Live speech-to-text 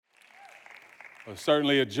Well,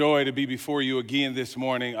 certainly a joy to be before you again this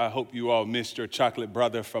morning. I hope you all missed your chocolate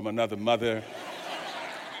brother from another mother.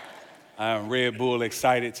 I'm Red Bull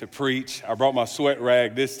excited to preach. I brought my sweat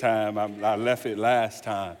rag this time. I left it last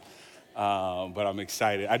time, but I'm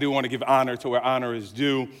excited. I do want to give honor to where honor is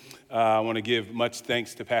due. I want to give much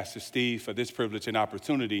thanks to Pastor Steve for this privilege and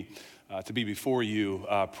opportunity to be before you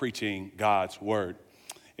preaching God's word.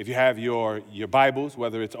 If you have your Bibles,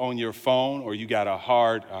 whether it's on your phone or you got a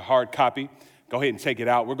hard copy, go ahead and take it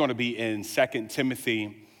out. We're going to be in 2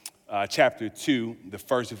 Timothy chapter 2, the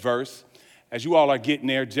first verse. As you all are getting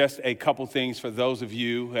there, just a couple things for those of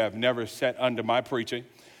you who have never sat under my preaching.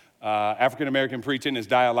 African-American preaching is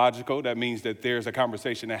dialogical. That means that there's a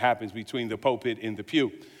conversation that happens between the pulpit and the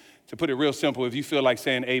pew. To put it real simple, if you feel like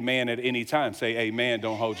saying amen at any time, say amen,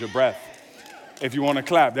 don't hold your breath. If you want to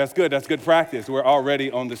clap, that's good. That's good practice. We're already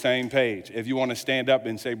on the same page. If you want to stand up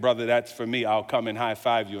and say, brother, that's for me, I'll come and high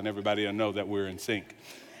five you and everybody will know that we're in sync.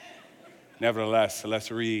 Nevertheless, let's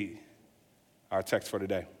read our text for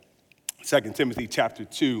today. 2 Timothy chapter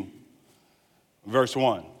 2, verse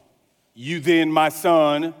 1. You then, my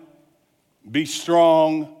son, be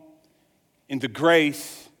strong in the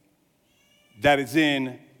grace that is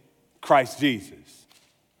in Christ Jesus.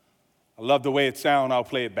 I love the way it sounds. I'll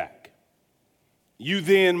play it back. You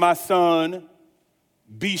then, my son,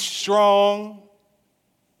 be strong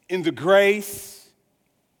in the grace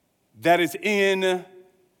that is in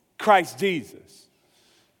Christ Jesus.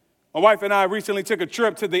 My wife and I recently took a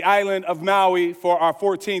trip to the island of Maui for our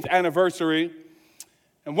 14th anniversary.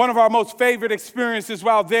 And one of our most favorite experiences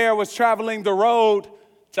while there was traveling the road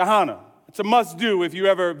to Hana. It's a must-do if you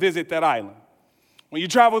ever visit that island. When you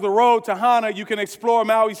travel the road to Hana, you can explore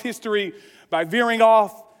Maui's history by veering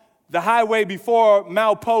off the highway before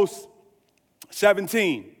milepost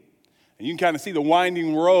 17. And you can kind of see the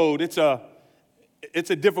winding road. It's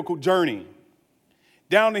a difficult journey.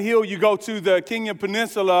 Down the hill, you go to the Kenyan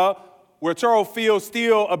Peninsula, where turtle fields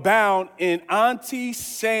still abound, and Auntie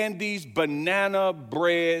Sandy's banana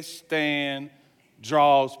bread stand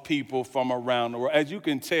draws people from around the world. As you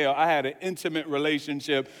can tell, I had an intimate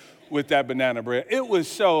relationship with that banana bread. It was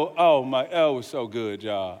so good,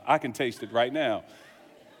 y'all. I can taste it right now.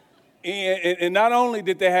 And not only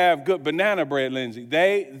did they have good banana bread, Lindsay,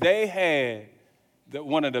 they had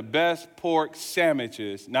one of the best pork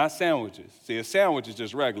sandwiches, not sandwiches. See, a sandwich is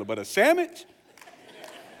just regular, but a sandwich?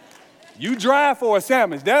 You drive for a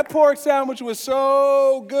sandwich. That pork sandwich was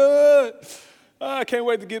so good. I can't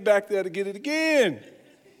wait to get back there to get it again.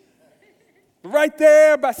 Right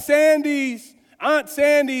there by Aunt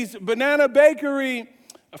Sandy's Banana Bakery,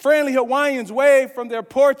 friendly Hawaiians wave from their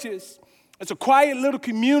porches. It's a quiet little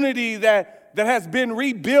community that has been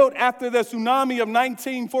rebuilt after the tsunami of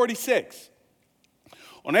 1946.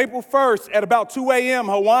 On April 1st at about 2 a.m.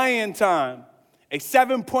 Hawaiian time, a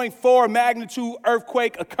 7.4 magnitude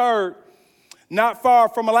earthquake occurred not far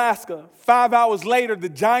from Alaska. 5 hours later, the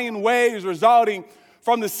giant waves resulting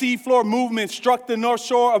from the seafloor movement struck the north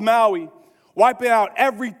shore of Maui, wiping out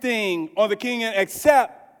everything on the Kenyan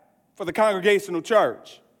except for the Congregational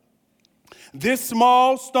Church. This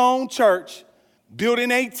small stone church, built in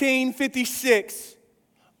 1856,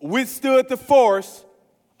 withstood the force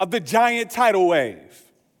of the giant tidal wave.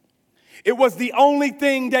 It was the only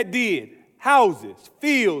thing that did. Houses,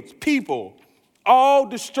 fields, people, all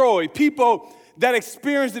destroyed. People that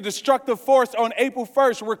experienced the destructive force on April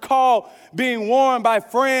 1st recall being warned by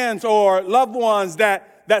friends or loved ones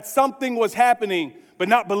that something was happening, but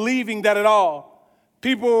not believing that at all.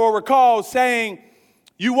 People will recall saying,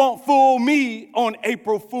 "You won't fool me on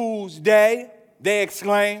April Fool's Day," they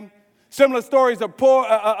exclaim. Similar stories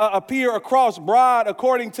appear across broad,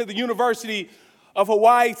 according to the University of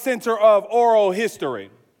Hawaii Center of Oral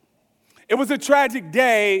History. It was a tragic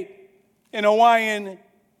day in Hawaiian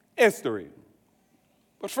history.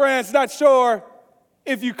 But friends, not sure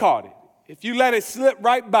if you caught it, if you let it slip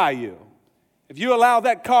right by you, if you allow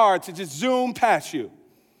that car to just zoom past you.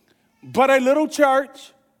 But a little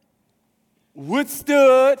church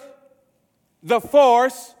withstood the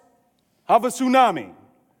force of a tsunami.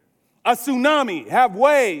 A tsunami have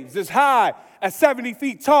waves as high as 70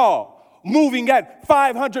 feet tall, moving at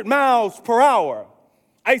 500 miles per hour.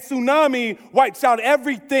 A tsunami wipes out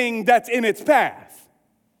everything that's in its path.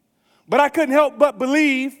 But I couldn't help but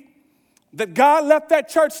believe that God left that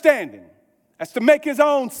church standing as to make his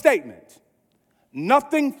own statement.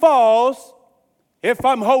 Nothing falls if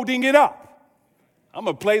I'm holding it up. I'm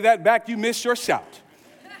going to play that back. You missed your shout.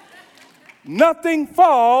 Nothing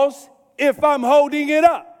falls if I'm holding it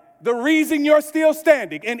up. the reason you're still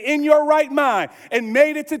standing and in your right mind and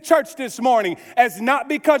made it to church this morning is not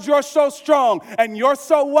because you're so strong and you're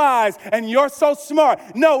so wise and you're so smart.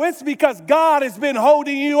 No, it's because God has been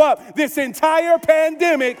holding you up this entire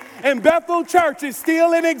pandemic, and Bethel Church is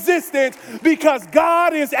still in existence because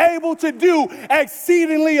God is able to do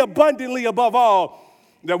exceedingly abundantly above all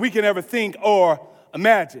that we can ever think or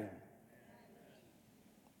imagine.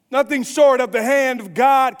 Nothing short of the hand of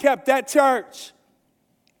God kept that church.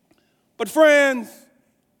 But friends,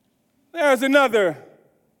 there's another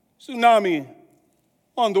tsunami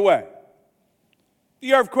on the way.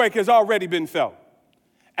 The earthquake has already been felt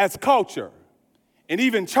as culture and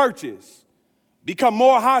even churches become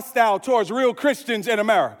more hostile towards real Christians in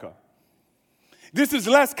America. There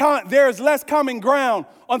is less common ground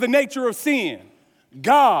on the nature of sin,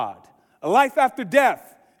 God, life after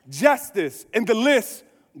death, justice, and the list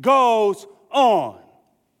goes on.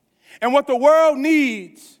 And what the world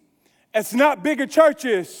needs is not bigger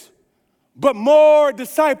churches, but more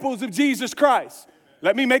disciples of Jesus Christ.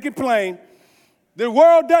 Let me make it plain. The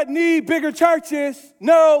world doesn't need bigger churches.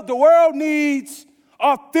 No, the world needs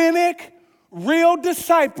authentic, real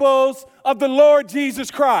disciples of the Lord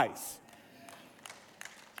Jesus Christ.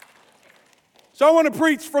 So I want to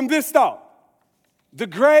preach from this thought: the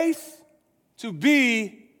grace to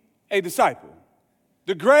be a disciple.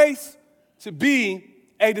 The grace to be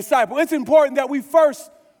a disciple. It's important that we first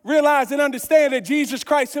realize and understand that Jesus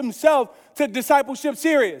Christ himself took discipleship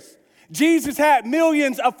serious. Jesus had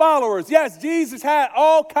millions of followers. Yes, Jesus had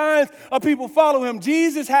all kinds of people follow him.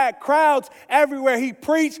 Jesus had crowds everywhere. He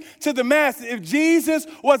preached to the masses. If Jesus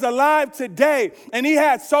was alive today and he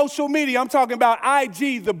had social media, I'm talking about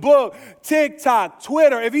IG, the book, TikTok,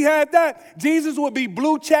 Twitter. If he had that, Jesus would be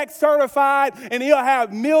blue check certified and he'll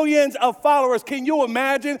have millions of followers. Can you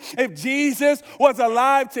imagine if Jesus was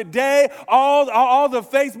alive today, all the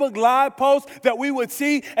Facebook live posts that we would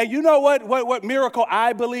see? And you know what miracle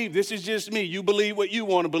I believe? This is just me. You believe what you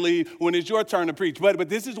want to believe when it's your turn to preach. But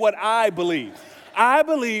this is what I believe. I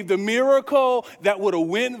believe the miracle that would have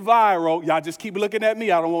went viral, y'all just keep looking at me.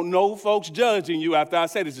 I don't want no folks judging you after I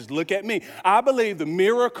say this. Just look at me. I believe the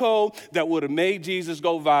miracle that would have made Jesus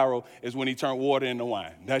go viral is when he turned water into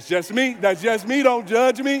wine. That's just me. That's just me. Don't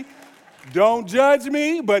judge me. Don't judge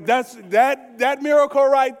me. But that miracle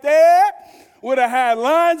right there would have had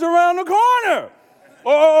lines around the corner.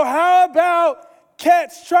 Or how about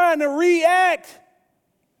cats trying to reenact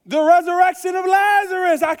the resurrection of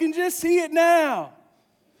Lazarus? I can just see it now.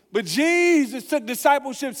 But Jesus took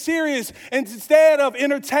discipleship serious. Instead of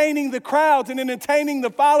entertaining the crowds and entertaining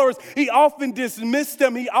the followers, he often dismissed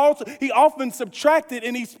them. He often subtracted,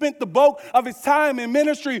 and he spent the bulk of his time in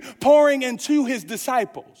ministry pouring into his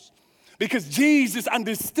disciples. Because Jesus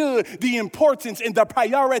understood the importance and the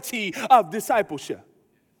priority of discipleship.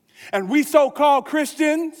 And we so-called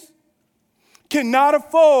Christians cannot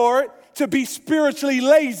afford to be spiritually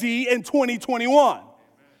lazy in 2021.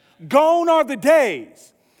 Gone are the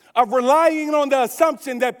days of relying on the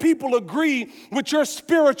assumption that people agree with your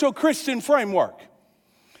spiritual Christian framework.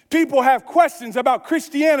 People have questions about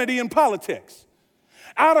Christianity and politics.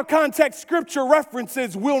 Out of context scripture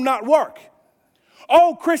references will not work.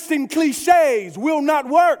 Old Christian cliches will not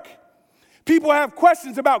work. People have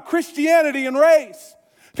questions about Christianity and race.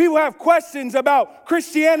 People have questions about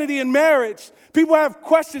Christianity and marriage. People have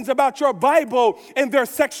questions about your Bible and their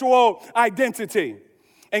sexual identity.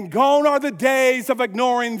 And gone are the days of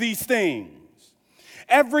ignoring these things.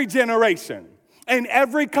 Every generation and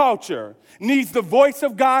every culture needs the voice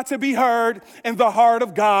of God to be heard and the heart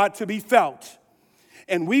of God to be felt.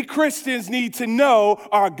 And we Christians need to know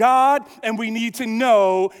our God, and we need to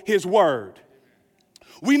know his word.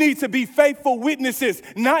 We need to be faithful witnesses,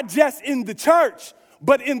 not just in the church,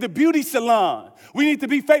 but in the beauty salon. We need to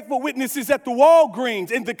be faithful witnesses at the Walgreens,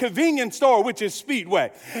 in the convenience store, which is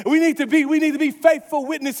Speedway. We need to be faithful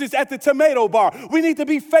witnesses at the tomato bar. We need to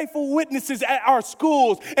be faithful witnesses at our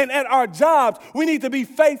schools and at our jobs. We need to be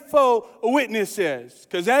faithful witnesses,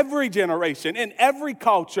 because every generation and every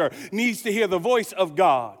culture needs to hear the voice of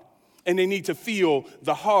God, and they need to feel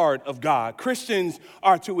the heart of God. Christians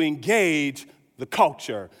are to engage the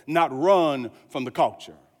culture, not run from the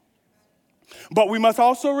culture. But we must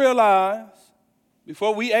also realize,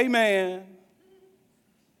 before we amen,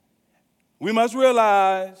 we must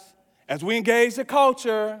realize, as we engage the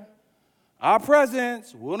culture, our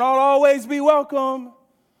presence will not always be welcome,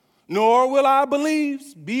 nor will our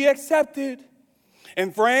beliefs be accepted.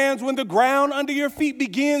 And friends, when the ground under your feet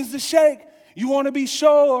begins to shake, you want to be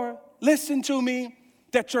sure, listen to me,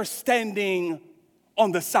 that you're standing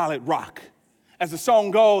on the solid rock. As the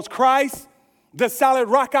song goes, Christ The solid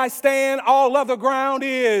rock I stand, all other ground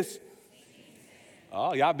is.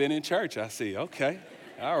 Oh, y'all been in church, I see. Okay.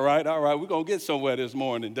 All right. We're going to get somewhere this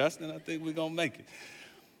morning, Dustin. I think we're going to make it.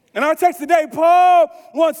 In our text today, Paul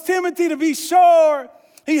wants Timothy to be sure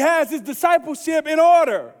he has his discipleship in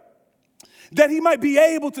order, that he might be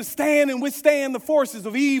able to stand and withstand the forces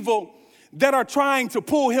of evil that are trying to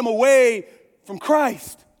pull him away from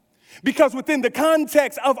Christ. Because within the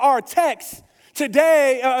context of our text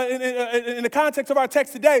today, in the context of our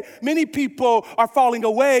text today, many people are falling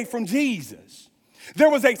away from Jesus. There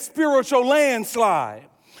was a spiritual landslide.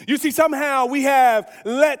 You see, somehow we have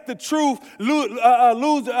let the truth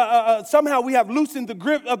somehow we have loosened the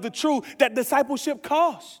grip of the truth that discipleship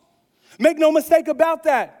costs. Make no mistake about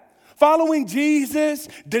that. Following Jesus,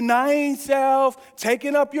 denying self,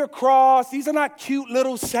 taking up your cross, these are not cute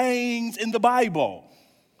little sayings in the Bible.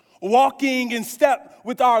 Walking in step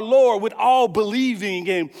with our Lord, with all believing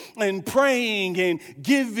and praying and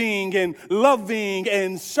giving and loving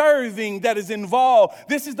and serving that is involved.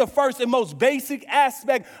 This is the first and most basic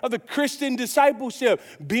aspect of the Christian discipleship.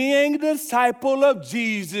 Being a disciple of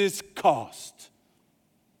Jesus costs.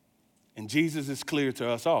 And Jesus is clear to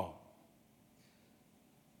us all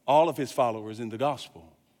of his followers in the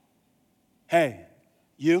gospel. Hey,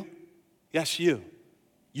 you, yes, you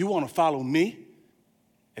want to follow me?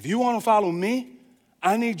 If you want to follow me,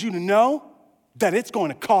 I need you to know that it's going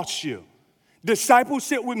to cost you.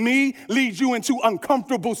 Discipleship with me leads you into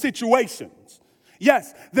uncomfortable situations.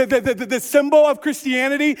 Yes, the symbol of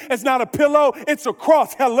Christianity is not a pillow, it's a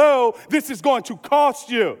cross. Hello, this is going to cost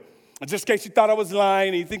you. And just in case you thought I was lying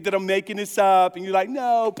and you think that I'm making this up and you're like,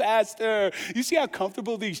 no, Pastor, you see how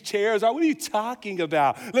comfortable these chairs are? What are you talking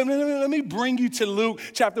about? Let me bring you to Luke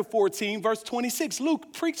chapter 14, verse 26.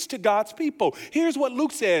 Luke preached to God's people. Here's what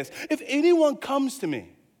Luke says. If anyone comes to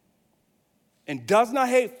me and does not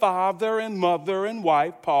hate father and mother and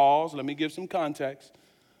wife, pause, let me give some context.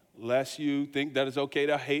 Lest you think that it's okay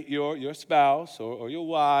to hate your spouse or your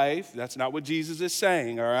wife. That's not what Jesus is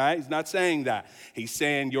saying, all right? He's not saying that. He's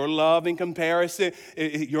saying your love in comparison,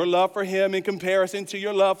 your love for him in comparison to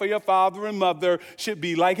your love for your father and mother should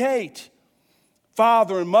be like hate.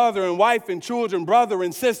 Father and mother and wife and children, brother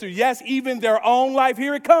and sister, yes, even their own life.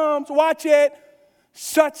 Here it comes, watch it.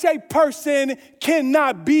 Such a person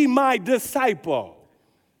cannot be my disciple.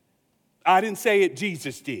 I didn't say it,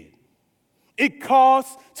 Jesus did. It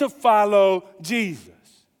costs to follow Jesus.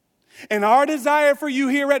 And our desire for you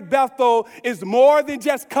here at Bethel is more than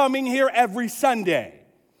just coming here every Sunday.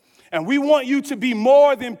 And we want you to be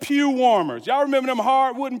more than pew warmers. Y'all remember them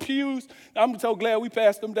hard wooden pews? I'm so glad we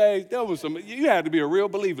passed them days. You had to be a real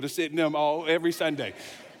believer to sit in them every Sunday.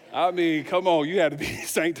 I mean, come on, you had to be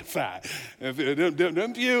sanctified.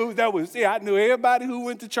 Them pews, I knew everybody who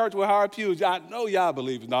went to church with hard pews. I know y'all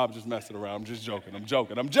believers. No, I'm just messing around. I'm just joking.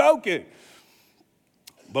 I'm joking.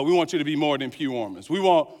 But we want you to be more than pew warmers. We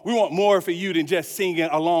want more for you than just singing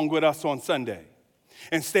along with us on Sunday.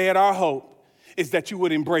 Instead, our hope is that you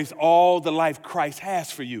would embrace all the life Christ has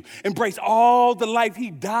for you. Embrace all the life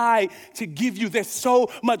he died to give you. There's so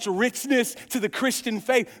much richness to the Christian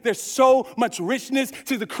faith. There's so much richness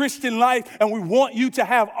to the Christian life, and we want you to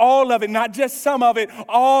have all of it, not just some of it,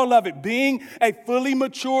 all of it. Being a fully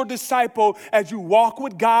mature disciple as you walk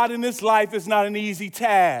with God in this life is not an easy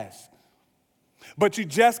task. But you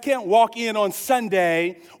just can't walk in on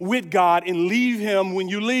Sunday with God and leave him when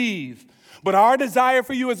you leave. But our desire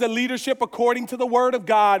for you as a leadership, according to the word of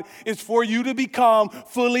God, is for you to become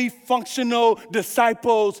fully functional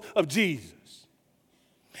disciples of Jesus.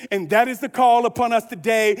 And that is the call upon us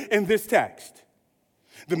today in this text.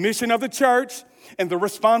 The mission of the church and the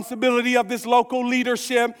responsibility of this local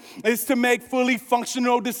leadership is to make fully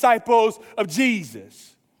functional disciples of Jesus.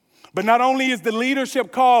 But not only is the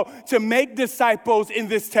leadership called to make disciples in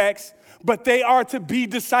this text, but they are to be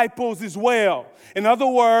disciples as well. In other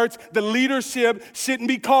words, the leadership shouldn't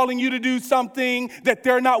be calling you to do something that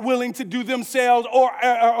they're not willing to do themselves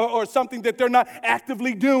or something that they're not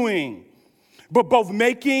actively doing. But both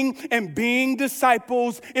making and being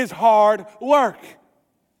disciples is hard work.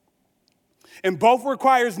 And both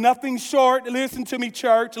requires nothing short, listen to me,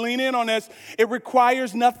 church, lean in on this. It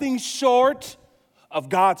requires nothing short of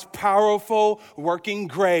God's powerful working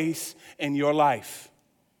grace in your life.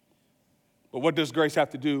 But what does grace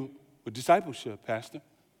have to do with discipleship, Pastor?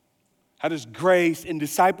 How does grace and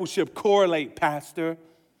discipleship correlate, Pastor?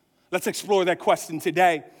 Let's explore that question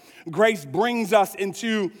today. Grace brings us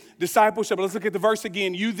into discipleship. Let's look at the verse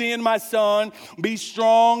again. You then, my son, be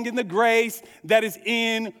strong in the grace that is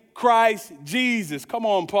in Christ Jesus. Come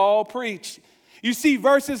on, Paul, preach. You see,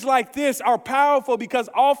 verses like this are powerful because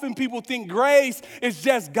often people think grace is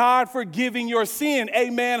just God forgiving your sin.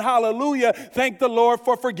 Amen, hallelujah. Thank the Lord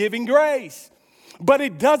for forgiving grace. But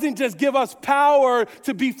it doesn't just give us power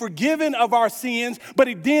to be forgiven of our sins, but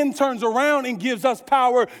it then turns around and gives us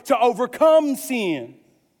power to overcome sin.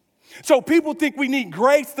 So people think we need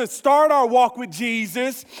grace to start our walk with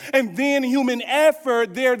Jesus and then human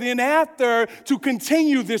effort there then after to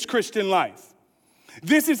continue this Christian life.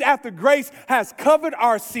 This is after grace has covered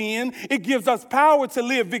our sin. It gives us power to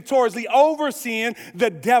live victoriously over sin, the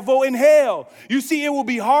devil, and hell. You see, it will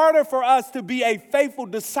be harder for us to be a faithful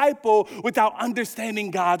disciple without understanding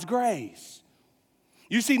God's grace.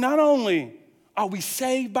 You see, not only are we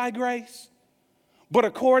saved by grace, but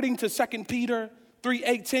according to 2 Peter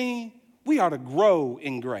 3:18, we are to grow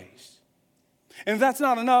in grace. And if that's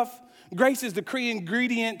not enough, grace is the key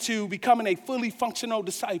ingredient to becoming a fully functional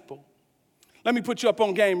disciple. Let me put you up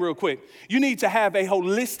on game real quick. You need to have a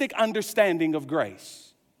holistic understanding of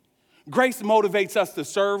grace. Grace motivates us to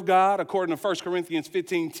serve God, according to 1 Corinthians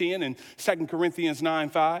 15:10 and 2 Corinthians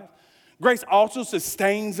 9:5. Grace also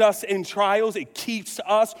sustains us in trials. It keeps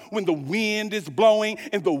us when the wind is blowing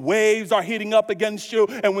and the waves are hitting up against you,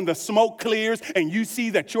 and when the smoke clears and you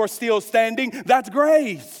see that you're still standing. That's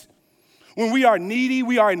grace. When we are needy,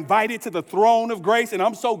 we are invited to the throne of grace, and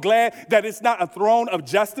I'm so glad that it's not a throne of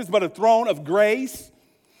justice, but a throne of grace.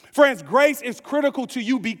 Friends, grace is critical to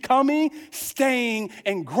you becoming, staying,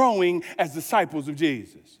 and growing as disciples of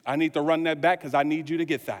Jesus. I need to run that back because I need you to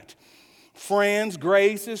get that. Friends,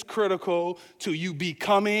 grace is critical to you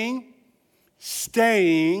becoming,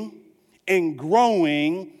 staying, and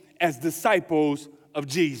growing as disciples of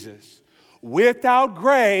Jesus. Without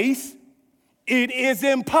grace, it is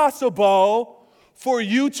impossible for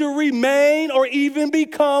you to remain or even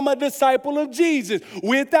become a disciple of Jesus.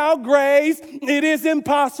 Without grace, it is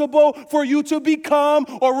impossible for you to become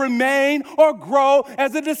or remain or grow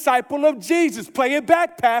as a disciple of Jesus. Play it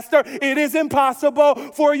back, Pastor. It is impossible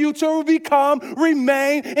for you to become,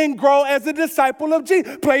 remain, and grow as a disciple of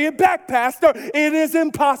Jesus. Play it back, Pastor. It is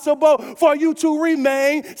impossible for you to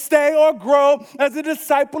remain, stay, or grow as a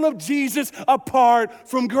disciple of Jesus apart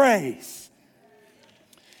from grace.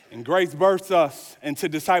 And grace births us into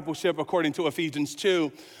discipleship according to Ephesians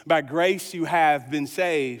 2. By grace you have been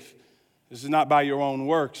saved. This is not by your own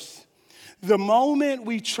works. The moment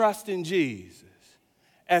we trust in Jesus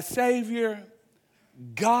as Savior,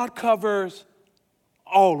 God covers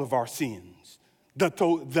all of our sins, the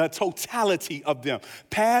totality of them,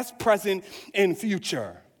 past, present, and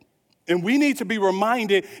future. And we need to be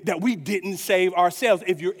reminded that we didn't save ourselves.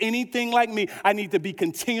 If you're anything like me, I need to be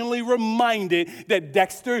continually reminded that,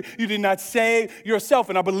 Dexter, you did not save yourself.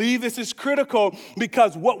 And I believe this is critical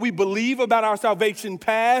because what we believe about our salvation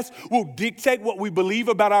past will dictate what we believe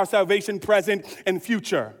about our salvation present and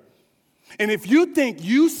future. And if you think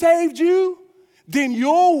you saved you, then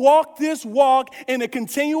you'll walk this walk in a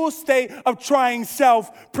continual state of trying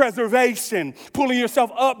self-preservation, pulling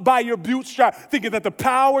yourself up by your bootstrap, thinking that the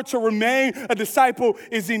power to remain a disciple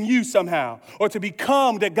is in you somehow, or to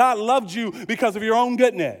become that God loved you because of your own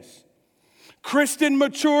goodness. Christian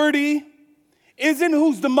maturity isn't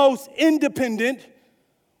who's the most independent,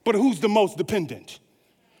 but who's the most dependent.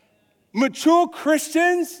 Mature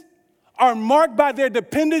Christians are marked by their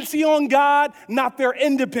dependency on God, not their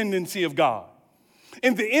independency of God.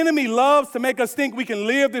 And the enemy loves to make us think we can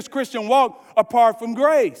live this Christian walk apart from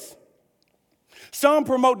grace. Some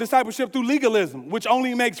promote discipleship through legalism, which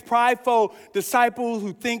only makes prideful disciples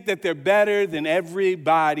who think that they're better than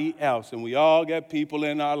everybody else. And we all got people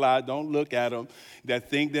in our lives, don't look at them, that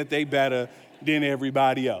think that they better than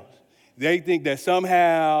everybody else. They think that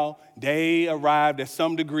somehow they arrived at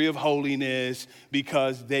some degree of holiness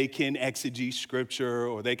because they can exegete scripture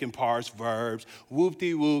or they can parse verbs.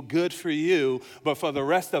 Whoop-de-whoop, good for you. But for the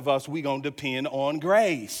rest of us, we're going to depend on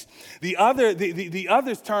grace. The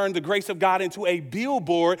others turn the grace of God into a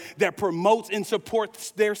billboard that promotes and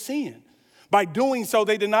supports their sin. By doing so,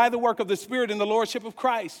 they deny the work of the Spirit and the lordship of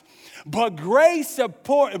Christ. But grace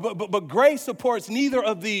supports neither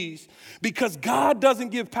of these because God doesn't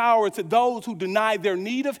give power to those who deny their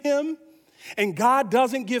need of Him, and God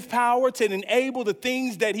doesn't give power to enable the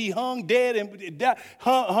things that He hung, bled,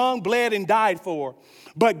 and died for.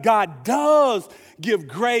 But God does give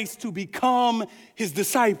grace to become His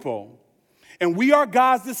disciple. And we are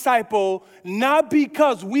God's disciple not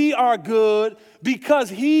because we are good, because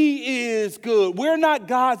He is good. We're not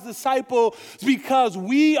God's disciple because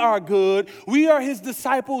we are good. We are His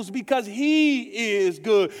disciples because He is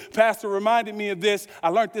good. Pastor reminded me of this. I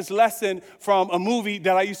learned this lesson from a movie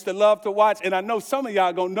that I used to love to watch, and I know some of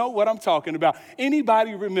y'all gonna know what I'm talking about.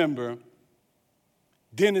 Anybody remember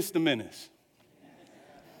Dennis the Menace.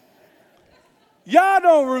 Y'all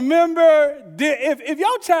don't remember, if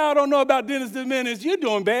your child don't know about Dennis the Menace, you're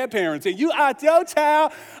doing bad parenting. Your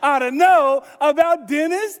child ought to know about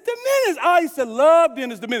Dennis the Menace. I used to love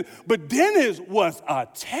Dennis the Menace, but Dennis was a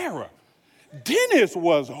terror. Dennis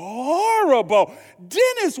was horrible.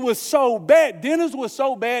 Dennis was so bad. Dennis was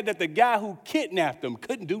so bad that the guy who kidnapped him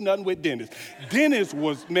couldn't do nothing with Dennis. Dennis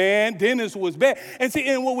was bad. And see,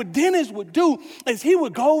 and what Dennis would do is he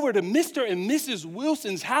would go over to Mr. and Mrs.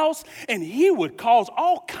 Wilson's house and he would cause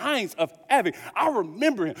all kinds of havoc. I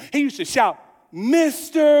remember him. He used to shout,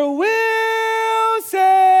 "Mr. Wilson!"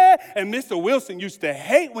 And Mr. Wilson used to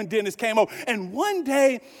hate when Dennis came over. And one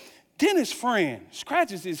day, Dennis' friend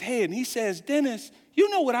scratches his head and he says, "Dennis, you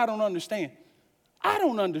know what I don't understand? I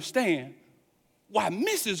don't understand why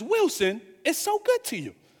Mrs. Wilson is so good to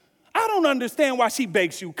you. I don't understand why she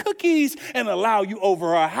bakes you cookies and allow you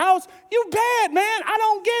over her house. You bad, man. I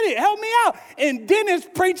don't get it. Help me out." And Dennis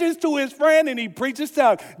preaches to his friend and he preaches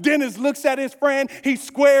tough. Dennis looks at his friend. He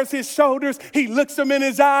squares his shoulders. He looks him in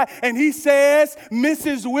his eye and he says,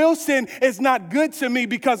 "Mrs. Wilson is not good to me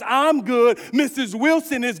because I'm good. Mrs.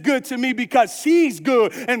 Wilson is good to me because she's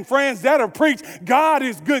good." And friends, that'll preach. God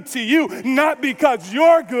is good to you, not because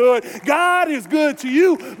you're good. God is good to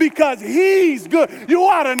you because he's good. You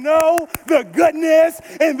ought to know the goodness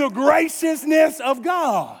and the graciousness of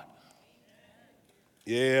God.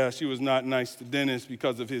 Yeah, she was not nice to Dennis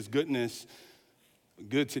because of his goodness,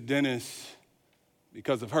 good to Dennis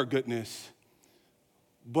because of her goodness.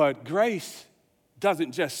 But grace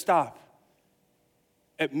doesn't just stop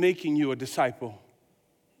at making you a disciple.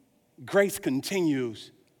 Grace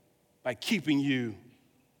continues by keeping you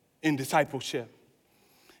in discipleship.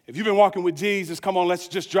 If you've been walking with Jesus, come on, let's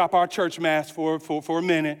just drop our church mask for a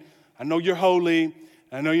minute. I know you're holy.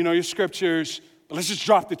 I know you know your scriptures. But let's just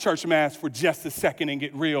drop the church mask for just a second and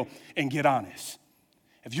get real and get honest.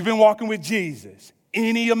 If you've been walking with Jesus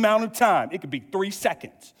any amount of time, it could be 3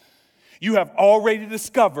 seconds, you have already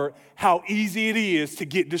discovered how easy it is to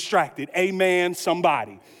get distracted. Amen,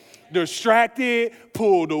 somebody. Distracted,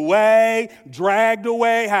 pulled away, dragged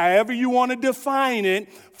away, however you want to define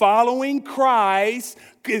it. Following Christ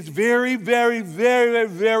is very, very, very,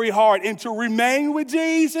 very hard. And to remain with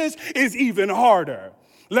Jesus is even harder.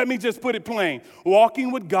 Let me just put it plain. Walking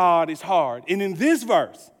with God is hard. And in this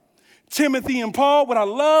verse, Timothy and Paul, what I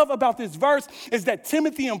love about this verse is that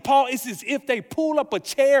Timothy and Paul, it's as if they pull up a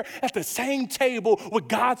chair at the same table with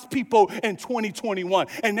God's people in 2021.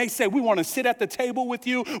 And they say, "We want to sit at the table with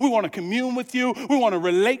you. We want to commune with you. We want to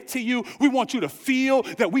relate to you. We want you to feel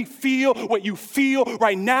that we feel what you feel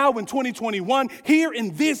right now in 2021. Here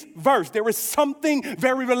in this verse, there is something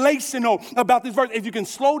very relational about this verse. If you can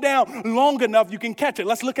slow down long enough, you can catch it.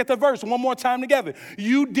 Let's look at the verse one more time together.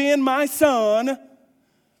 "You then, my son,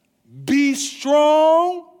 be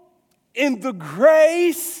strong in the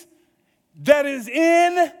grace that is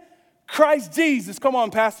in Christ Jesus." Come on,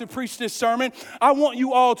 Pastor, preach this sermon. I want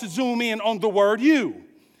you all to zoom in on the word "you."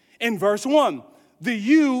 In verse 1, the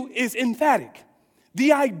 "you" is emphatic.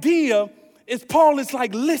 The idea is Paul is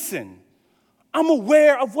like, listen, I'm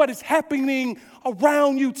aware of what is happening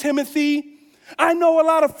around you, Timothy. I know a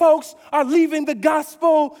lot of folks are leaving the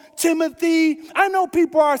gospel, Timothy. I know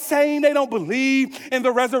people are saying they don't believe in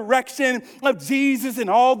the resurrection of Jesus, and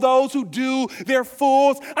all those who do, they're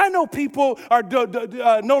fools. I know people are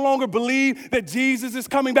no longer believe that Jesus is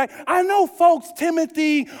coming back. I know folks,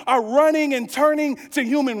 Timothy, are running and turning to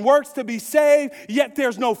human works to be saved, yet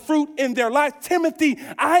there's no fruit in their lives. Timothy,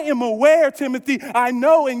 I am aware, Timothy. I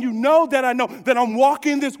know, and you know that I know that I'm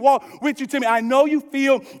walking this walk with you, Timothy. I know you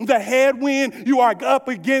feel the headwind you are up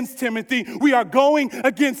against, Timothy. We are going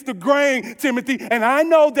against the grain, Timothy. And I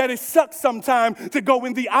know that it sucks sometimes to go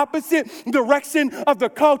in the opposite direction of the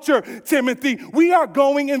culture, Timothy. We are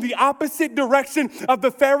going in the opposite direction of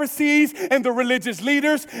the Pharisees and the religious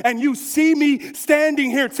leaders. And you see me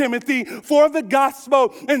standing here, Timothy, for the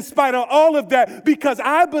gospel in spite of all of that, because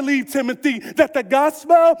I believe, Timothy, that the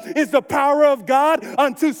gospel is the power of God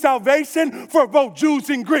unto salvation for both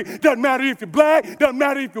Jews and Greeks. Doesn't matter if you're black, doesn't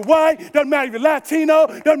matter if you're white, doesn't matter if you're Latino,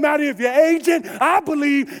 doesn't matter if you're Asian. I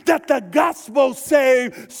believe that the gospel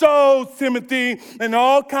saves souls, Timothy, and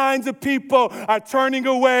all kinds of people are turning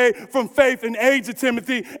away from faith in Asia,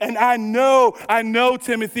 Timothy. And I know,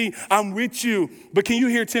 Timothy, I'm with you. But can you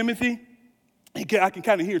hear Timothy? I can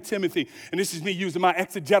kind of hear Timothy, and this is me using my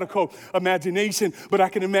exegetical imagination, but I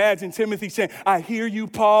can imagine Timothy saying, I hear you,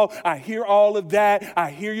 Paul. I hear all of that.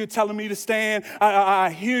 I hear you telling me to stand. I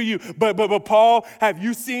hear you. But Paul, have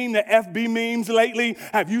you seen the FB memes lately?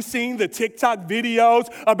 Have you seen the TikTok videos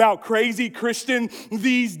about crazy Christian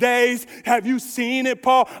these days? Have you seen it,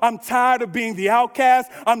 Paul? I'm tired of being the outcast.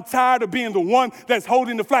 I'm tired of being the one that's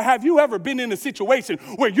holding the flag. Have you ever been in a situation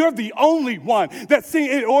where you're the only one that's seeing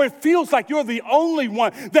it, or it feels like you're the only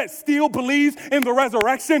one that still believes in the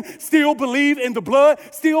resurrection, still believe in the blood,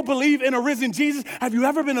 still believe in a risen Jesus? Have you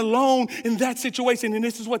ever been alone in that situation? And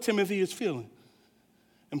this is what Timothy is feeling.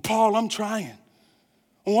 And Paul, I'm trying.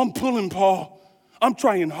 Oh, I'm pulling, Paul. I'm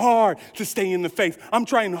trying hard to stay in the faith. I'm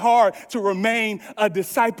trying hard to remain a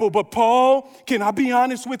disciple. But Paul, can I be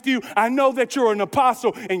honest with you? I know that you're an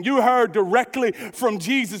apostle and you heard directly from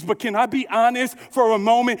Jesus, but can I be honest for a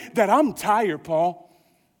moment that I'm tired, Paul?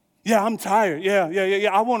 Yeah, I'm tired.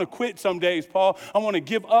 Yeah. I want to quit some days, Paul. I want to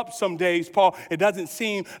give up some days, Paul. It doesn't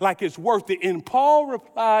seem like it's worth it. And Paul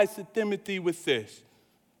replies to Timothy with this.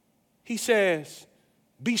 He says,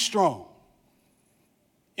 be strong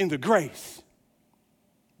in the grace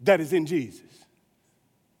that is in Jesus.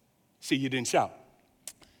 See, you didn't shout.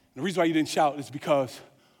 The reason why you didn't shout is because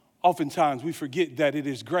oftentimes we forget that it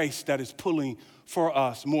is grace that is pulling for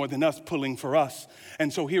us more than us pulling for us.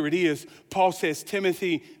 And so here it is. Paul says,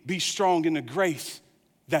 Timothy, be strong in the grace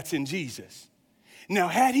that's in Jesus. Now,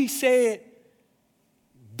 had he said,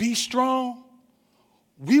 be strong,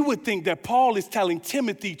 we would think that Paul is telling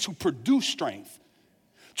Timothy to produce strength,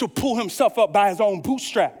 to pull himself up by his own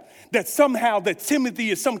bootstrap. That somehow that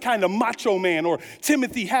Timothy is some kind of macho man, or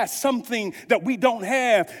Timothy has something that we don't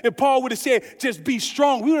have. If Paul would have said, just be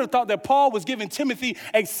strong, we would have thought that Paul was giving Timothy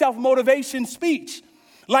a self-motivation speech.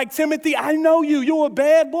 Like, Timothy, I know you. You're a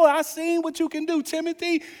bad boy. I seen what you can do,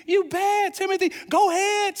 Timothy. You bad, Timothy. Go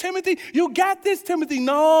ahead, Timothy. You got this, Timothy.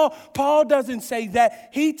 No, Paul doesn't say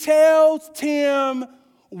that. He tells Tim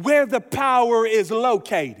where the power is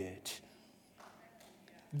located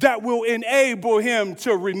that will enable him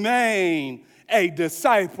to remain a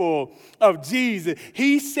disciple of Jesus.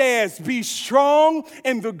 He says, be strong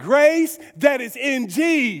in the grace that is in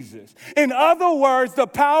Jesus. In other words, the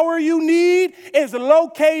power you need is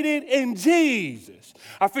located in Jesus.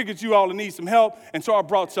 I figured you all would need some help, and so I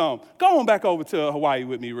brought some. Go on back over to Hawaii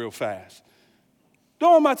with me real fast.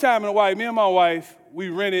 During my time in Hawaii, me and my wife, we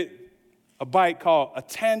rented a bike called a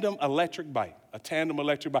tandem electric bike. A tandem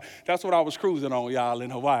electric bike. That's what I was cruising on, y'all, in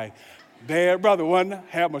Hawaii. Bad brother, wasn't I?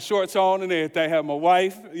 Had my shorts on and everything. Had my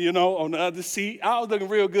wife, on the other seat. I was looking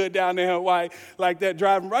real good down there in Hawaii like that,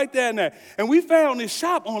 driving right there and there. And we found this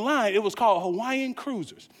shop online. It was called Hawaiian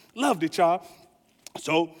Cruisers. Loved it, y'all.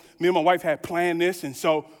 So me and my wife had planned this, and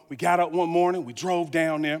so we got up one morning. We drove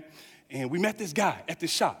down there, and we met this guy at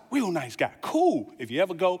this shop. Real nice guy. Cool. If you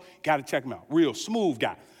ever go, got to check him out. Real smooth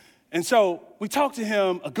guy. And so we talked to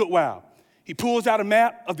him a good while. He pulls out a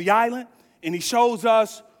map of the island, and he shows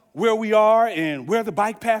us where we are and where the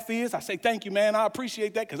bike path is. I say, thank you, man. I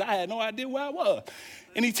appreciate that, because I had no idea where I was.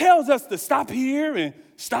 And he tells us to stop here and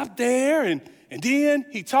stop there. And then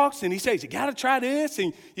he talks and he says, you got to try this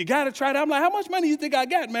and you got to try that. I'm like, how much money you think I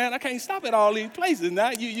got, man? I can't stop at all these places now.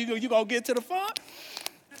 You going to get to the front?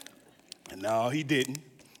 And no, he didn't.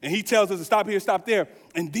 And he tells us to stop here, stop there.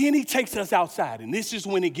 And then he takes us outside. And this is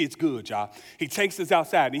when it gets good, y'all. He takes us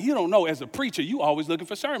outside. And you don't know, as a preacher, you always looking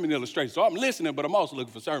for sermon illustrations. So I'm listening, but I'm also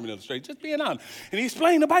looking for sermon illustrations, just being honest. And he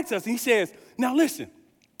explained the bike to us. And he says, now listen,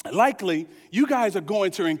 likely you guys are going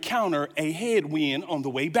to encounter a headwind on the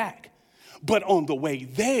way back. But on the way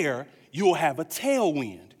there, you'll have a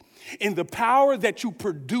tailwind. And the power that you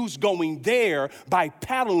produce going there by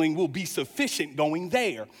paddling will be sufficient going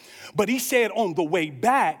there. But he said on the way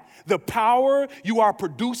back, the power you are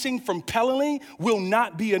producing from pedaling will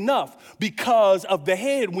not be enough because of the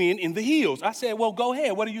headwind in the heels. I said, well, go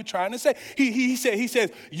ahead. What are you trying to say? He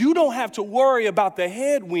says, you don't have to worry about the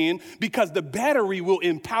headwind because the battery will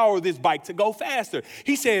empower this bike to go faster.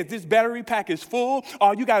 He says, this battery pack is full.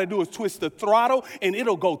 All you got to do is twist the throttle and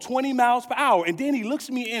it'll go 20 miles per hour. And then he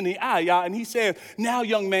looks me in the eye, y'all, and he says, now,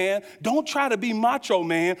 young man, don't try to be macho,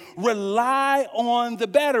 man. Rely on the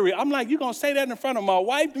battery. I'm like, you going to say that in front of my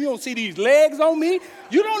wife? You don't see these legs on me?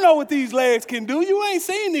 You don't know what these legs can do. You ain't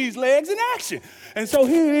seen these legs in action. And so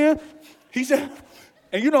here he said,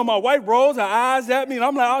 And you know, my wife rolls her eyes at me, and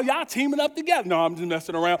I'm like, oh, y'all teaming up together. No, I'm just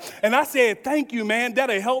messing around. And I said, thank you, man.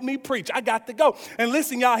 That'll help me preach. I got to go. And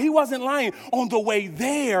listen, y'all, he wasn't lying. On the way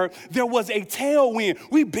there was a tailwind.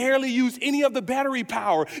 We barely used any of the battery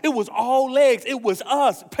power. It was all legs. It was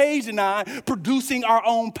us, Paige and I, producing our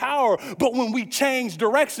own power. But when we changed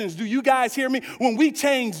directions, do you guys hear me? When we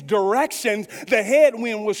changed directions, the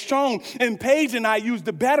headwind was strong. And Paige and I used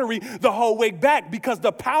the battery the whole way back because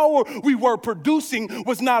the power we were producing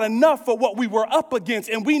was not enough for what we were up against,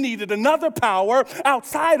 and we needed another power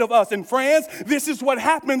outside of us. And friends, this is what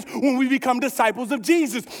happens when we become disciples of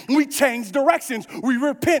Jesus. We change directions. We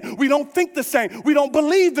repent. We don't think the same. We don't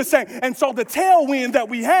believe the same. And so the tailwind that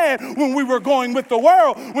we had when we were going with the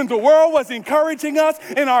world, when the world was encouraging us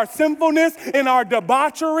in our sinfulness, in our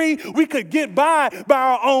debauchery, we could get by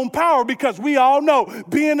our own power because we all know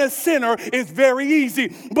being a sinner is very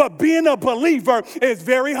easy, but being a believer is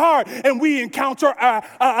very hard. And we encounter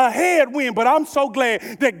a headwind, but I'm so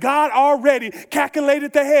glad that God already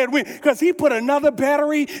calculated the headwind because he put another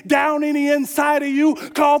battery down in the inside of you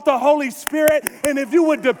called the Holy Spirit. And if you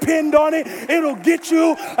would depend on it, it'll get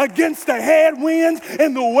you against the headwinds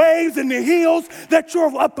and the waves and the hills that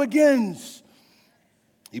you're up against.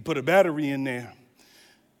 He put a battery in there.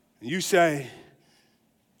 And you say,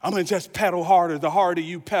 I'm going to just pedal harder. The harder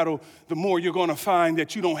you pedal, the more you're going to find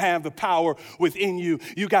that you don't have the power within you.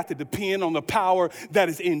 You got to depend on the power that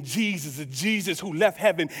is in Jesus. Jesus who left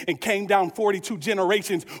heaven and came down 42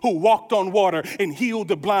 generations, who walked on water and healed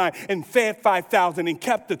the blind and fed 5,000 and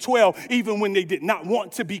kept the 12 even when they did not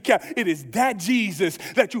want to be kept. It is that Jesus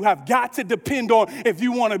that you have got to depend on if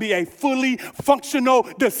you want to be a fully functional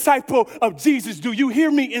disciple of Jesus. Do you hear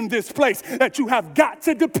me in this place? That you have got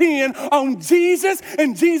to depend on Jesus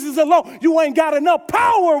and Jesus alone. You ain't got enough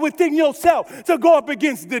power within yourself to go up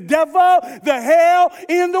against the devil, the hell,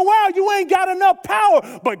 in the world. You ain't got enough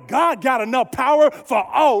power, but God got enough power for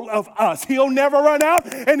all of us. He'll never run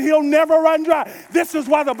out and he'll never run dry. This is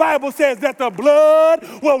why the Bible says that the blood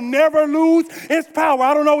will never lose its power.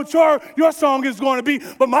 I don't know what your song is going to be,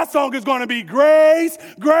 but my song is going to be grace,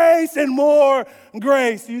 grace, and more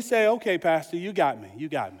grace. You say, okay, Pastor, you got me.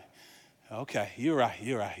 Okay, you're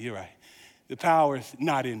right. The power is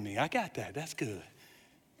not in me. I got that. That's good.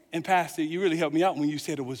 And Pastor, you really helped me out when you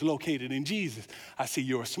said it was located in Jesus. I see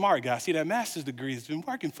you're a smart guy. I see that master's degree has been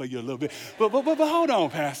working for you a little bit. But hold on,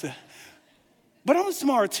 Pastor. But I'm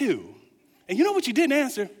smart too. And you know what you didn't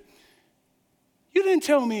answer? You didn't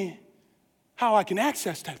tell me how I can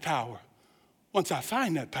access that power once I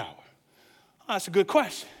find that power. Oh, that's a good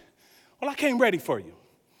question. Well, I came ready for you.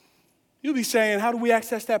 You'll be saying, how do we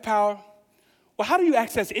access that power? Well, how do you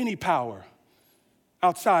access any power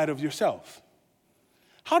outside of yourself?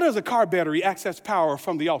 How does a car battery access power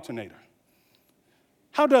from the alternator?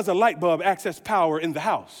 How does a light bulb access power in the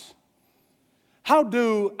house? How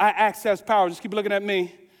do I access power, just keep looking at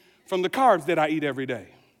me, from the carbs that I eat every day?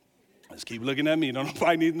 Just keep looking at me. Don't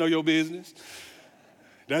nobody need to know your business.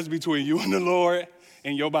 That's between you and the Lord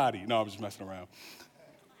and your body. No, I'm just messing around.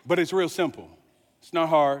 But it's real simple. It's not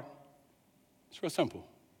hard. It's real simple.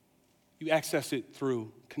 You access it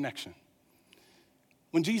through connection.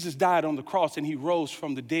 When Jesus died on the cross and he rose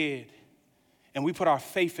from the dead and we put our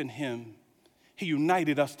faith in him, he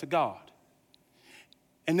united us to God.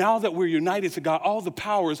 And now that we're united to God, all the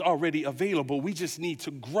power is already available. We just need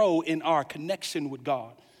to grow in our connection with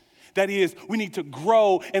God. That is, we need to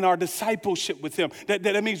grow in our discipleship with him.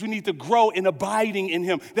 That means we need to grow in abiding in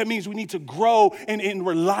him. That means we need to grow in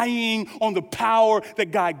relying on the power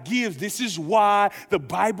that God gives. This is why the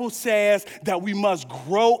Bible says that we must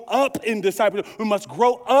grow up in discipleship. We must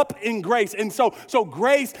grow up in grace. And so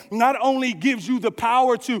grace not only gives you the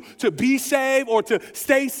power to be saved or to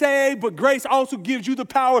stay saved, but grace also gives you the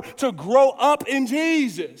power to grow up in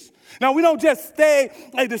Jesus. Now, we don't just stay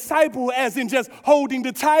a disciple as in just holding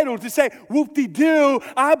the title to say, whoop-de-doo,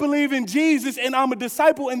 I believe in Jesus and I'm a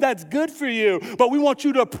disciple and that's good for you. But we want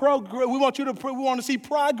you to progress. We want to see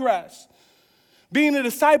progress. Being a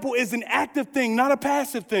disciple is an active thing, not a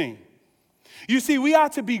passive thing. You see, we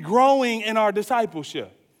ought to be growing in our discipleship.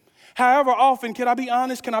 However often, can I be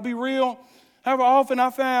honest? Can I be real? However often I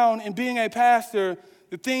found in being a pastor,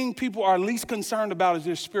 the thing people are least concerned about is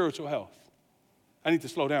their spiritual health. I need to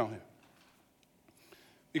slow down here.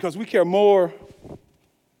 Because we care more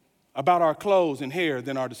about our clothes and hair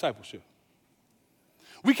than our discipleship.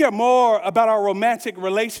 We care more about our romantic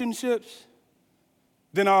relationships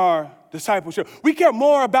than our discipleship. We care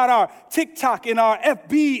more about our TikTok and our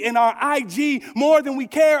FB and our IG more than we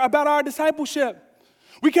care about our discipleship.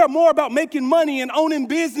 We care more about making money and owning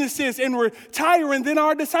businesses and retiring than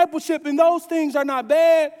our discipleship, and those things are not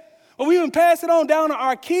bad. Or we even pass it on down to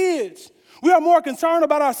our kids. We are more concerned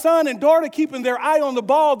about our son and daughter keeping their eye on the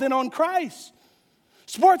ball than on Christ.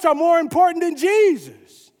 Sports are more important than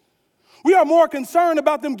Jesus. We are more concerned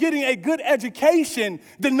about them getting a good education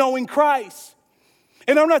than knowing Christ.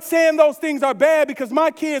 And I'm not saying those things are bad because my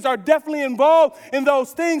kids are definitely involved in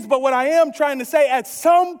those things. But what I am trying to say, at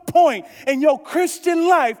some point in your Christian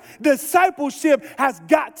life, discipleship has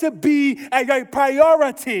got to be a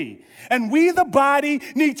priority. And we, the body,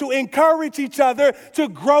 need to encourage each other to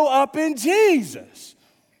grow up in Jesus.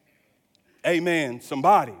 Amen,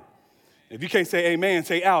 somebody. If you can't say amen,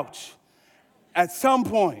 say ouch. At some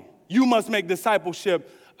point, you must make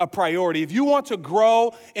discipleship a priority. If you want to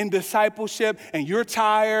grow in discipleship and you're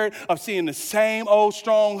tired of seeing the same old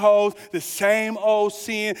strongholds, the same old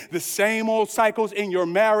sin, the same old cycles in your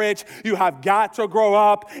marriage, you have got to grow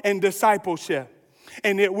up in discipleship.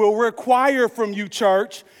 And it will require from you,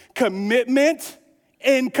 church, commitment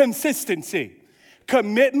and consistency.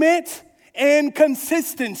 Commitment and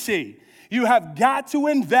consistency. You have got to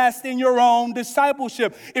invest in your own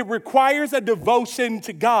discipleship. It requires a devotion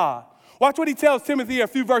to God. Watch what he tells Timothy a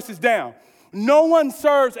few verses down. No one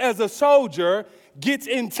serves as a soldier, gets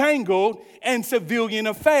entangled in civilian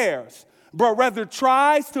affairs, but rather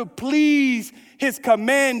tries to please his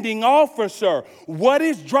commanding officer. What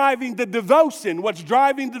is driving the devotion? What's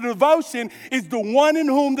driving the devotion is the one in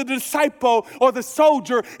whom the disciple or the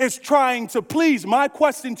soldier is trying to please. My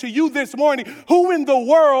question to you this morning, who in the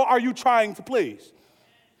world are you trying to please?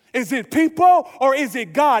 Is it people or is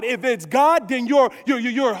it God? If it's God, then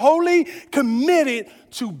you're wholly committed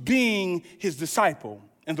to being his disciple.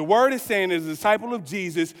 And the word is saying, as a disciple of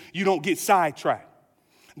Jesus, you don't get sidetracked.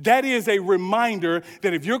 That is a reminder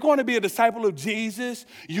that if you're going to be a disciple of Jesus,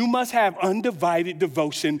 you must have undivided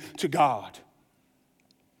devotion to God.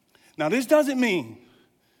 Now, this doesn't mean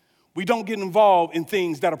we don't get involved in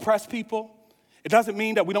things that oppress people. It doesn't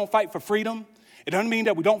mean that we don't fight for freedom. It doesn't mean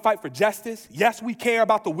that we don't fight for justice. Yes, we care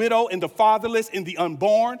about the widow and the fatherless and the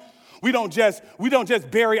unborn. We don't just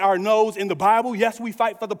bury our nose in the Bible. Yes, we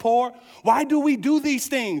fight for the poor. Why do we do these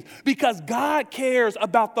things? Because God cares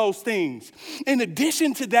about those things. In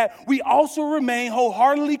addition to that, we also remain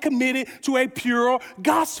wholeheartedly committed to a pure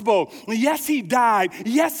gospel. Yes, he died.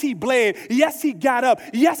 Yes, he bled. Yes, he got up.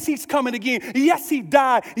 Yes, he's coming again. Yes, he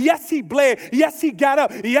died. Yes, he bled. Yes, he got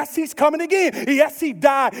up. Yes, he's coming again. Yes, he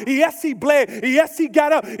died. Yes, he bled. Yes, he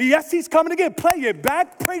got up. Yes, he's coming again. Play it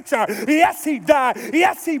back, preacher. Yes, he died.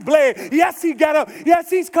 Yes, he bled. Yes, he got up. Yes,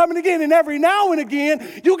 he's coming again. And every now and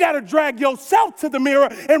again, you got to drag yourself to the mirror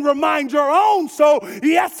and remind your own soul,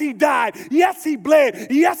 yes, he died. Yes, he bled.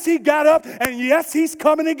 Yes, he got up. And yes, he's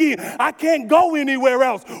coming again. I can't go anywhere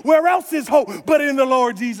else. Where else is hope but in the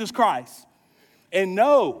Lord Jesus Christ? And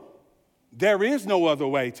no, there is no other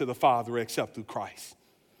way to the Father except through Christ.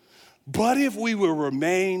 But if we will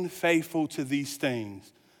remain faithful to these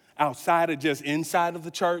things outside of just inside of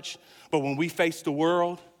the church, but when we face the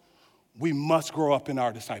world, we must grow up in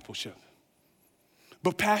our discipleship.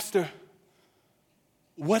 But Pastor,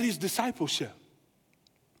 what is discipleship?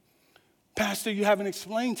 Pastor, you haven't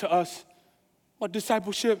explained to us what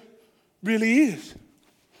discipleship really is.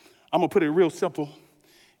 I'm going to put it real simple.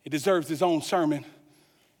 It deserves its own sermon,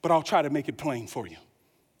 but I'll try to make it plain for you.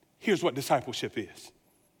 Here's what discipleship is.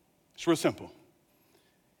 It's real simple.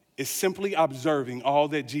 It's simply observing all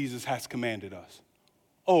that Jesus has commanded us,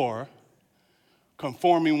 or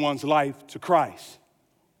conforming one's life to Christ.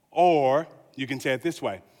 Or you can say it this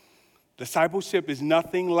way. Discipleship is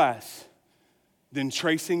nothing less than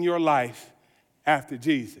tracing your life after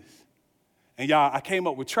Jesus. And y'all, I came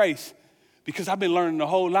up with trace because I've been learning a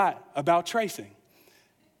whole lot about tracing.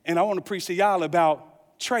 And I want to preach to y'all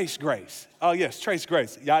about trace grace. Oh yes, trace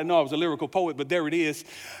grace. Y'all know I was a lyrical poet, but there it is.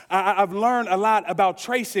 I've learned a lot about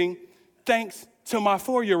tracing thanks to my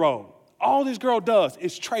 4-year-old. All this girl does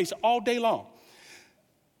is trace all day long.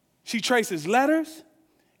 She traces letters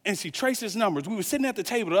and she traces numbers. We were sitting at the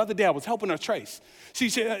table the other day. I was helping her trace.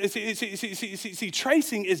 See,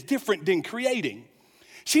 tracing is different than creating.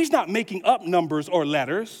 She's not making up numbers or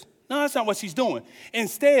letters. No, that's not what she's doing.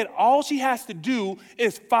 Instead, all she has to do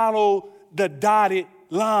is follow the dotted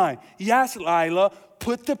line. Yes, Lila,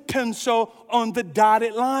 put the pencil on the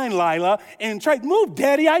dotted line, Lila, and trace. Move,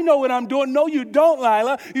 Daddy, I know what I'm doing. No, you don't,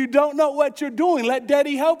 Lila. You don't know what you're doing. Let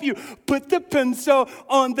Daddy help you. Put the pencil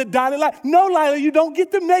on the dotted line. No, Lila, you don't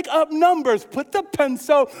get to make up numbers. Put the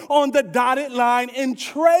pencil on the dotted line and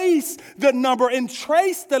trace the number and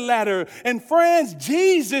trace the letter. And friends,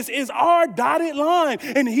 Jesus is our dotted line,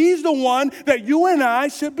 and he's the one that you and I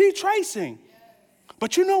should be tracing.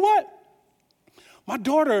 But you know what? My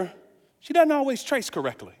daughter, she doesn't always trace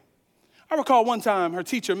correctly. I recall one time her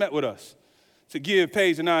teacher met with us to give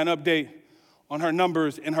Paige and I an update on her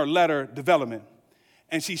numbers in her letter development.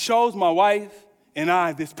 And she shows my wife and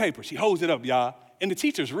I this paper. She holds it up, y'all. And the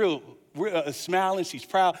teacher's real smiling. She's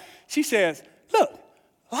proud. She says, look,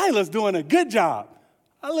 Lila's doing a good job.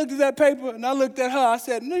 I looked at that paper and I looked at her. I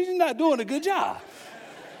said, no, she's not doing a good job.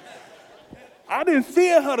 I didn't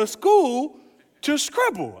send her to school to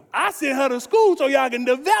scribble. I sent her to school so y'all can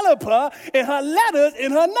develop her in her letters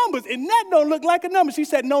and her numbers. And that don't look like a number. She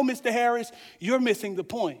said, no, Mr. Harris, you're missing the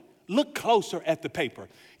point. Look closer at the paper.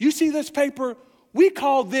 You see this paper? We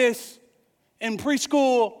call this in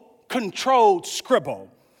preschool controlled scribble.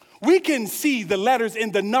 We can see the letters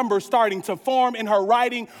and the numbers starting to form in her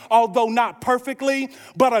writing, although not perfectly,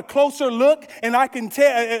 but a closer look, and I can tell,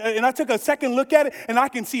 and I took a second look at it, and I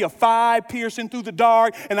can see a 5 piercing through the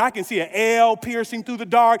dark, and I can see an L piercing through the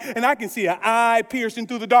dark, and I can see an I piercing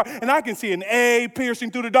through the dark, and I can see an A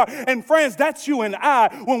piercing through the dark. And friends, that's you and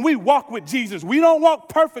I when we walk with Jesus. We don't walk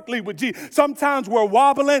perfectly with Jesus. Sometimes we're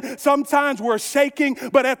wobbling, sometimes we're shaking,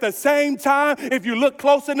 but at the same time, if you look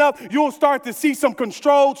close enough, you'll start to see some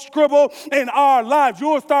controlled scribble in our lives.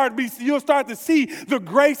 You'll start to see the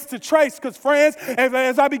grace to trace. Because friends,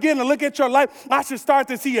 as I begin to look at your life, I should start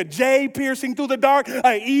to see a J piercing through the dark,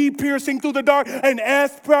 a E piercing through the dark, an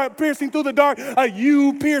S piercing through the dark, a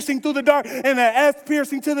U piercing through the dark, and an S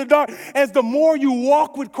piercing to the dark. As the more you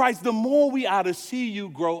walk with Christ, the more we ought to see you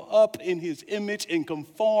grow up in his image and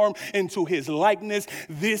conform into his likeness.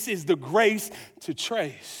 This is the grace to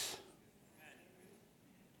trace.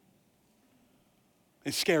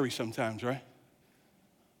 It's scary sometimes, right?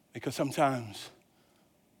 Because sometimes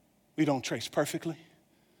we don't trace perfectly.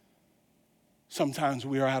 Sometimes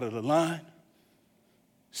we are out of the line.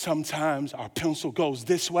 Sometimes our pencil goes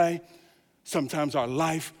this way. Sometimes our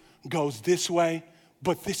life goes this way.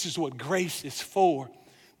 But this is what grace is for.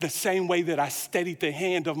 The same way that I steadied the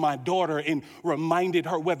hand of my daughter and reminded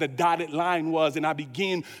her where the dotted line was, and I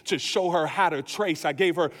began to show her how to trace. I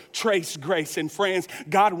gave her trace grace. And friends,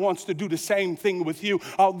 God wants to do the same thing with you.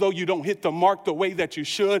 Although you don't hit the mark the way that you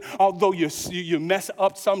should, although you mess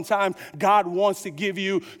up sometimes, God wants to give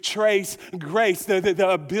you trace grace,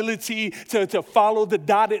 the ability to follow the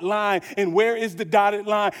dotted line. And where is the dotted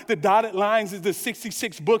line? The dotted lines is the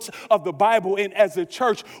 66 books of the Bible. And as a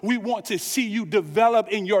church, we want to see you develop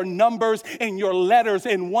in your numbers and your letters,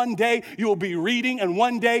 and one day you'll be reading and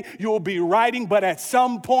one day you'll be writing, but at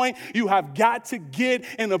some point you have got to get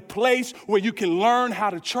in a place where you can learn how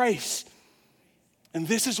to trace. And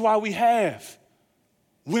this is why we have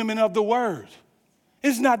women of the word.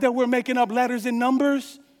 It's not that we're making up letters and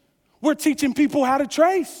numbers. We're teaching people how to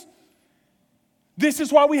trace. This is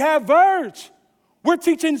why we have Verge. We're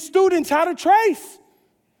teaching students how to trace.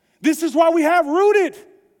 This is why we have Rooted.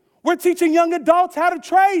 We're teaching young adults how to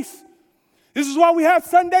trace. This is why we have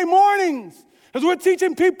Sunday mornings, because we're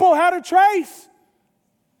teaching people how to trace.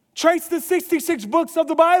 Trace the 66 books of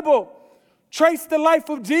the Bible. Trace the life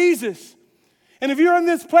of Jesus. And if you're in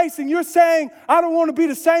this place and you're saying, I don't want to be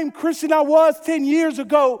the same Christian I was 10 years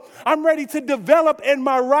ago, I'm ready to develop in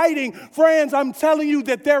my writing. Friends, I'm telling you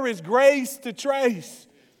that there is grace to trace.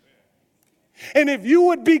 And if you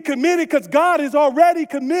would be committed, because God is already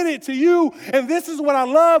committed to you, and this is what I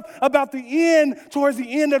love about the end, towards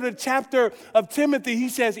the end of the chapter of Timothy, he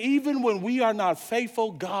says, even when we are not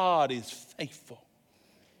faithful, God is faithful.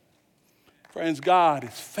 Friends, God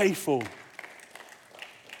is faithful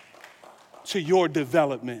to your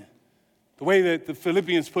development. The way that the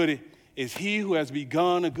Philippians put it is, he who has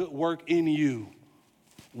begun a good work in you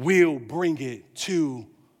will bring it to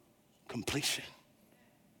completion.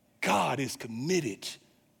 God is committed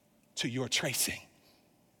to your tracing.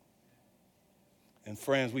 And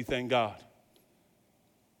friends, we thank God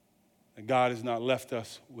that God has not left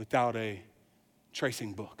us without a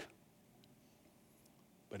tracing book,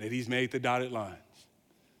 but that he's made the dotted lines.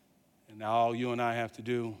 And now all you and I have to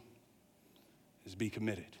do is be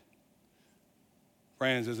committed.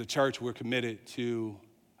 Friends, as a church, we're committed to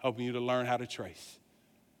helping you to learn how to trace.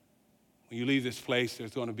 When you leave this place,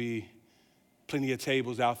 there's going to be plenty of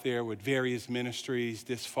tables out there with various ministries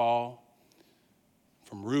this fall,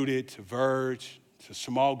 from Rooted to Verge to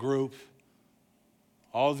small group.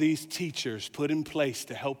 All these teachers put in place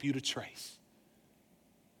to help you to trace,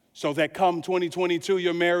 so that come 2022,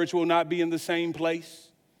 your marriage will not be in the same place.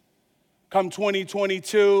 Come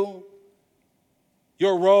 2022,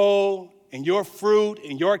 your role and your fruit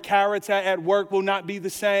and your character at work will not be the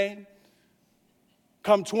same.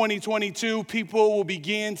 Come 2022, people will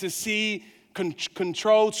begin to see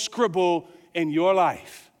controlled scribble in your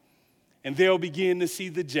life. And they'll begin to see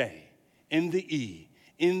the J, in the E,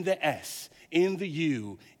 in the S, in the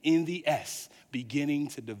U, in the S, beginning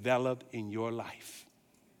to develop in your life.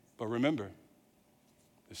 But remember,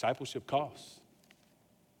 discipleship costs.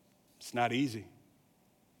 It's not easy.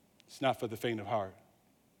 It's not for the faint of heart.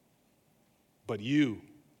 But you,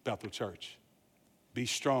 Bethel Church, be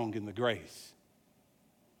strong in the grace.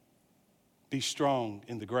 Be strong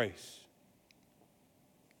in the grace.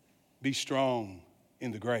 Be strong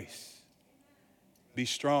in the grace. Be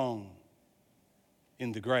strong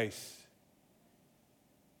in the grace.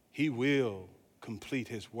 He will complete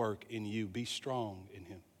his work in you. Be strong in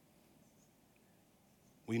him.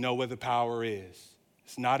 We know where the power is.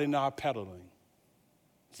 It's not in our pedaling.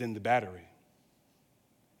 It's in the battery.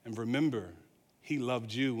 And remember, he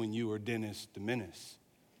loved you when you were Dennis the Menace.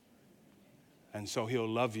 And so he'll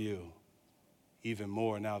love you even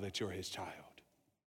more now that you're his child.